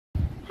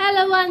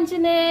Hello,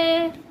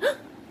 Anjane.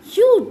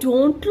 You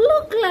don't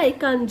look like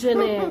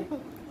Anjane.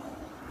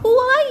 Who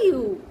are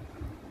you?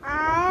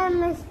 I am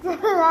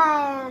Mr.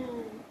 Lion.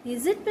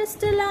 Is it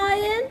Mr.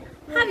 Lion?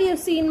 Have you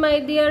seen my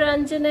dear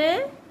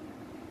Anjane?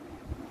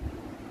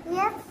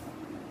 Yes.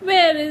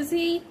 Where is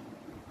he?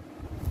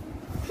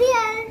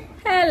 Here.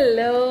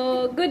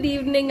 Hello. Good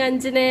evening,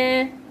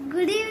 Anjane.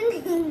 Good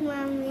evening,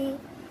 Mommy.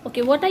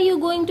 Okay, what are you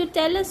going to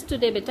tell us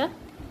today, beta?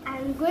 I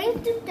am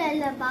going to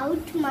tell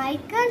about my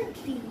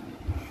country.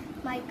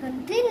 My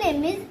country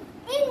name is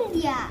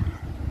India.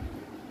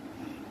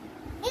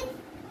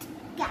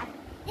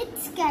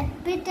 Its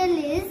capital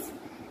is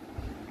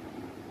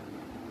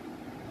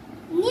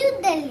New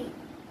Delhi.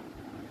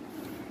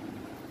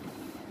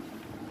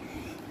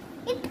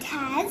 It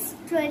has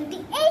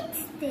 28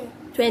 states.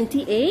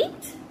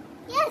 28?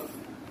 Yes.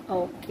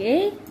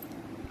 Okay.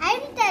 I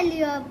will tell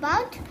you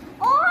about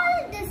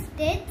all the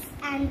states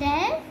and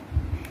their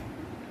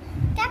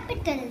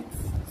capitals.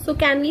 So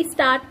can we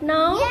start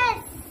now?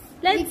 Yes.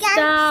 Let's we can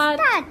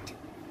start.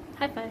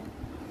 High five.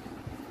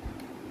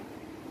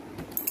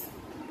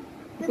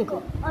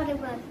 Go.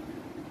 Audible.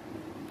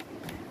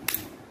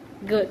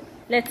 Good.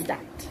 Let's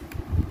start.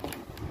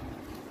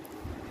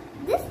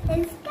 This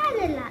is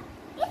Kerala.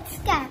 Its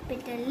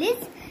capital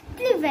is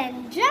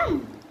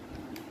Trivandrum.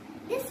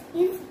 This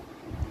is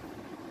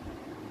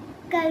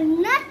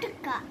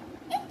Karnataka.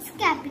 Its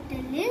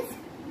capital is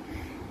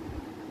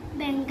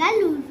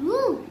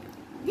Bengaluru.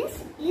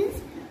 This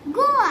is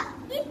Goa.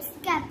 Its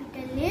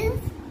capital is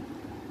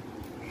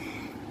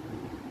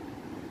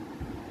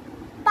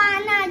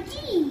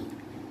Panaji.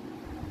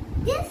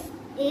 This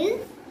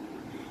is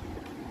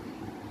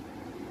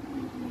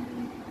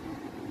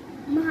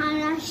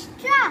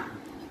Maharashtra.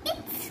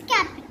 Its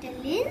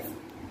capital is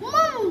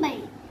Mumbai.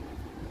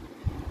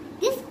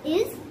 This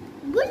is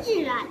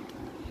Gujarat.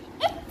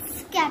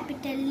 Its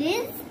capital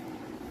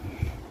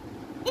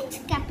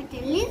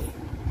is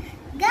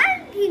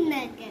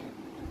Gandhinagar.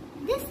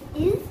 This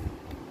is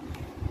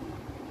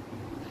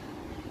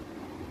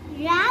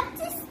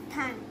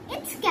Rajasthan.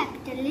 Its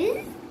capital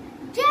is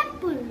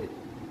Jaipur.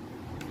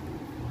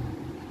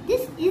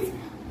 This is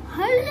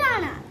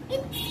Haryana.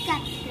 Its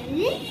capital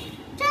is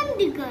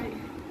Chandigarh.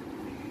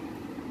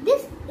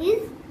 This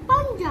is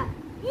Punjab.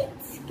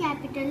 Its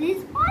capital is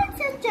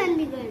also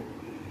Chandigarh.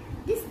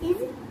 This is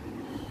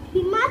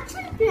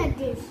Himachal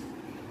Pradesh.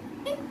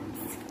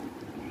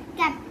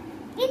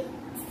 Its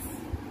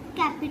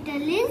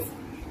capital is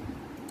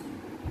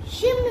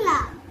Shimla.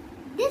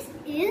 This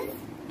is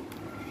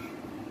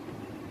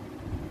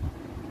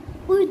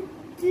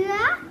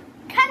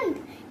Uttarakhand.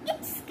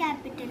 Its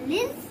capital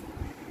is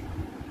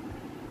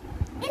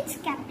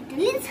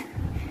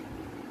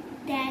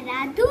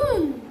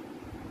Dehradun.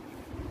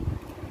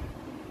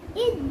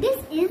 This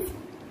is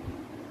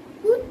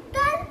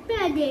Uttar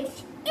Pradesh.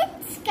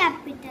 Its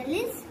capital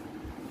is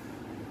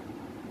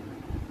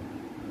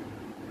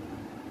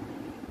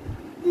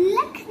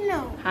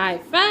Lucknow. High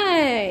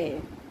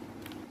five.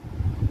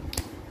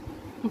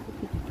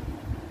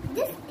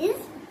 This is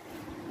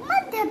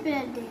Madhya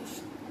Pradesh.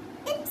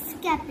 Its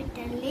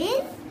capital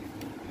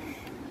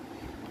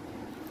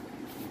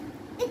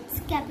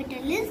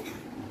is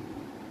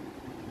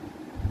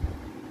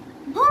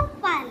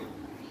Bhopal.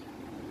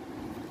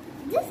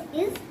 This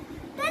is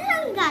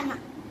Telangana.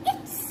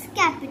 Its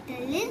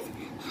capital is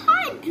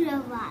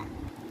Hyderabad.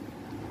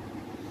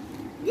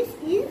 This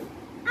is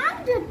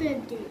Andhra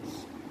Pradesh.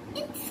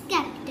 Its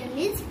capital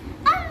is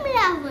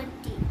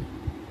Amravati.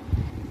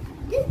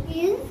 This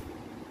is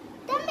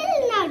Tamil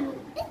Nadu.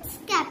 Its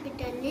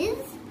capital is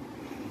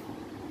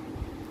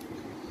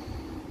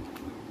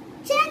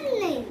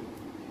Chennai.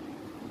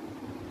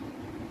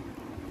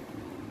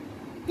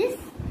 This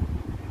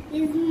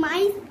is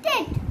my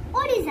state,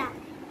 Odisha.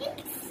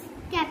 Its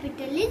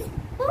capital is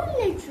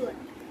Bhubaneswar.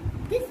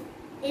 This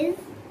is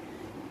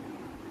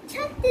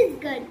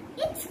Chhattisgarh.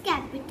 Its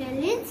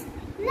capital is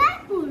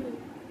Raipur.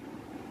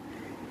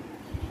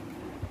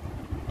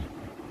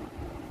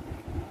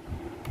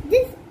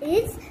 This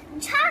is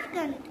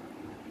Jharkhand.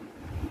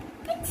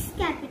 Its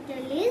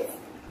capital is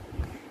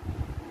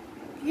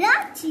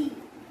Ranchi.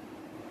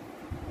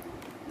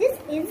 This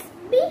is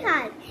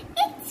Bihar.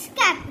 Its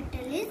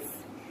capital is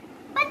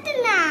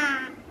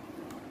Patna.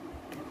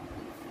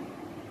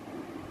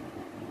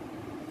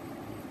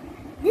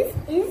 This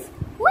is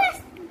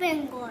West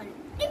Bengal.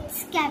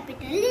 Its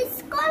capital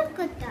is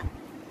Kolkata.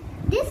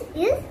 This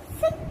is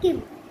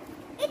Sikkim.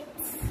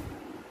 Its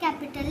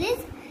capital is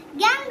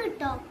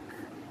Gangtok.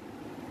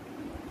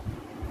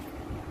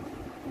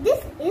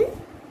 This is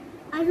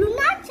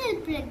Arunachal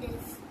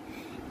Pradesh.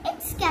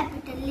 Its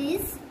capital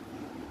is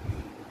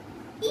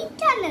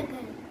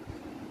Itanagar.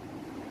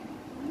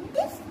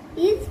 This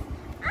is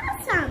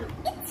Assam.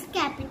 Its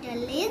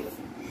capital is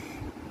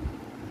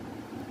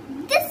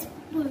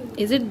Dispur.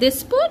 Is it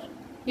Dispur?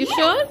 You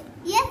sure?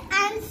 Yes, I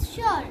am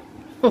sure.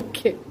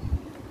 Okay.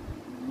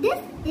 This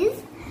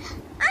is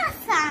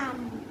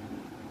Assam.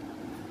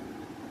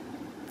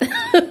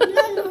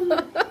 No.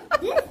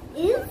 This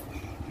is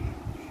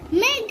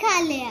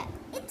Meghalaya.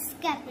 its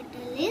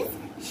capital is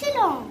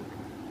Shillong.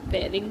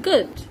 Very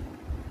good.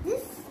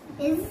 This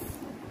is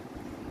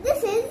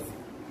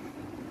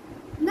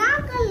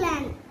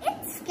Nagaland.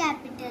 Its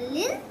capital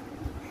is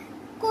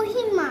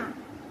Kohima.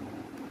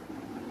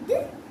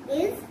 This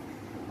is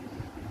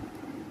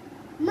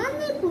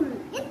Manipur.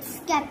 Its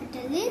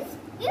capital is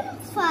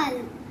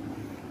Imphal.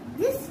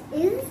 This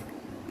is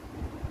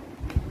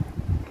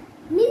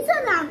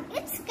Mizoram.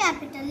 Its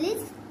capital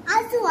is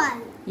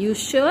Aizawl. You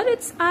sure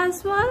it's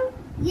Aizawl?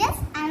 Yes,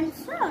 I'm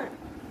sure.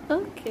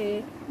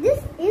 Okay. This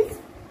is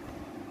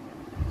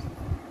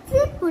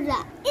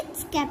Tripura.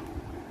 Its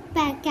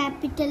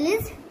capital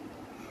is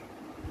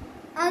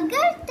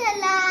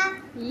Agartala.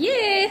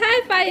 Yay!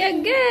 High five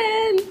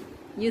again!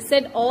 You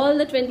said all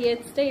the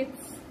 28 states.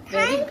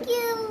 Very Thank good.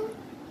 you.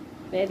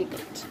 Very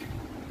good.